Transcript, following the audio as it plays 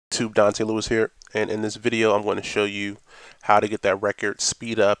YouTube, Dante Lewis here, and in this video I'm going to show you how to get that record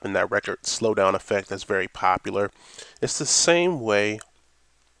speed up and that record slow down effect that's very popular. It's the same way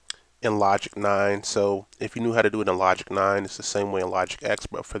in Logic 9, so if you knew how to do it in Logic 9, it's the same way in Logic X,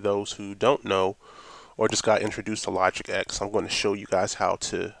 but for those who don't know or just got introduced to Logic X, I'm going to show you guys how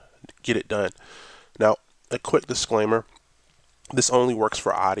to get it done. Now, a quick disclaimer, this only works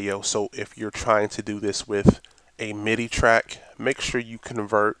for audio, so if you're trying to do this with a MIDI track, make sure you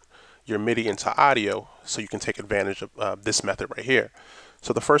convert your MIDI into audio so you can take advantage of this method right here.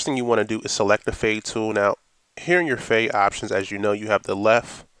 So the first thing you want to do is select the fade tool. Now here in your fade options, as you know, you have the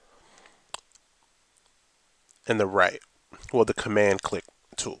left and the right, well, the command click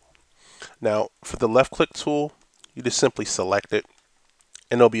tool. Now for the left click tool, you just simply select it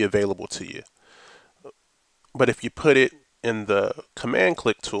and it'll be available to you. But if you put it in the command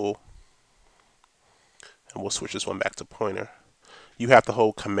click tool, and we'll switch this one back to pointer, you have to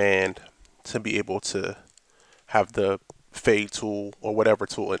hold command to be able to have the fade tool or whatever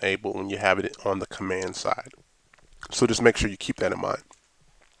tool enabled when you have it on the command side. So just make sure you keep that in mind.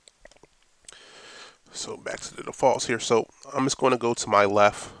 So back to the defaults here. So I'm just going to go to my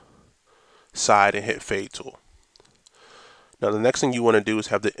left side and hit fade tool. Now the next thing you want to do is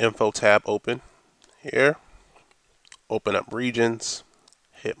have the info tab open here. Open up regions,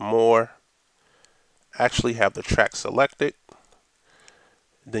 hit more, actually have the track selected.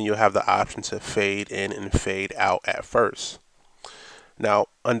 Then you'll have the option to fade in and fade out at first. Now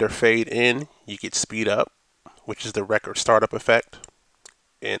under fade in, you get speed up, which is the record startup effect.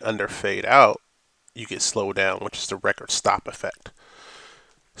 And under fade out, you get slow down, which is the record stop effect.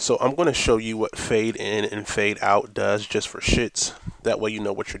 So I'm going to show you what fade in and fade out does just for shits. That way you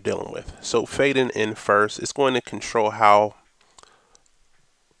know what you're dealing with. So fading in first, it's going to control how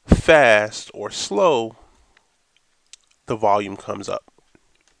fast or slow the volume comes up.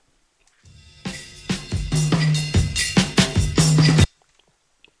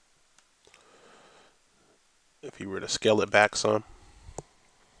 If you were to scale it back some.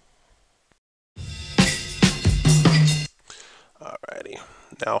 Alrighty.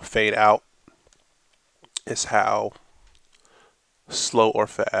 Now fade out is how slow or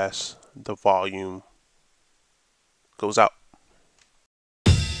fast the volume goes out.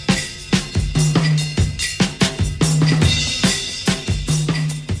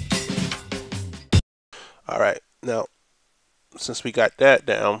 Alright, now since we got that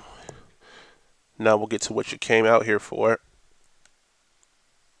down, now we'll get to what you came out here for.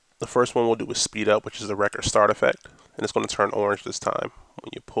 The first one we'll do is speed up, which is the record start effect, and it's going to turn orange this time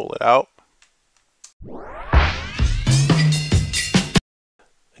when you pull it out.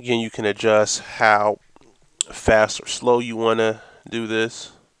 Again, you can adjust how fast or slow you want to do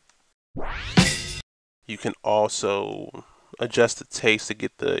this. You can also adjust the taste to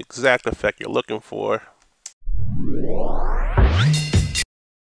get the exact effect you're looking for.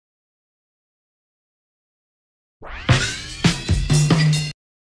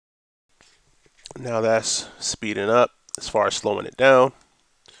 Now that's speeding up. As far as slowing it down,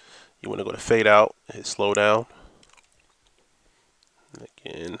 you want to go to fade out, hit slow down.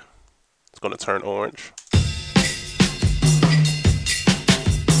 Again, it's going to turn orange.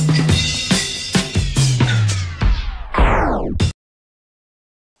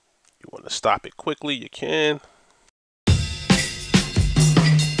 You want to stop it quickly, you can.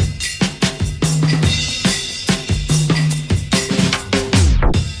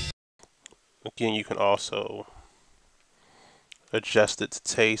 Again, you can also adjust it to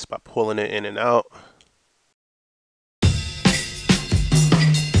taste by pulling it in and out.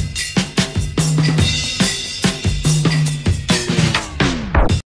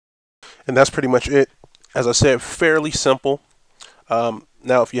 And that's pretty much it. As I said, fairly simple.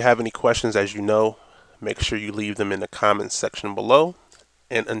 Now, if you have any questions, as you know, make sure you leave them in the comments section below.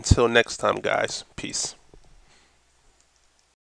 And until next time, guys, peace.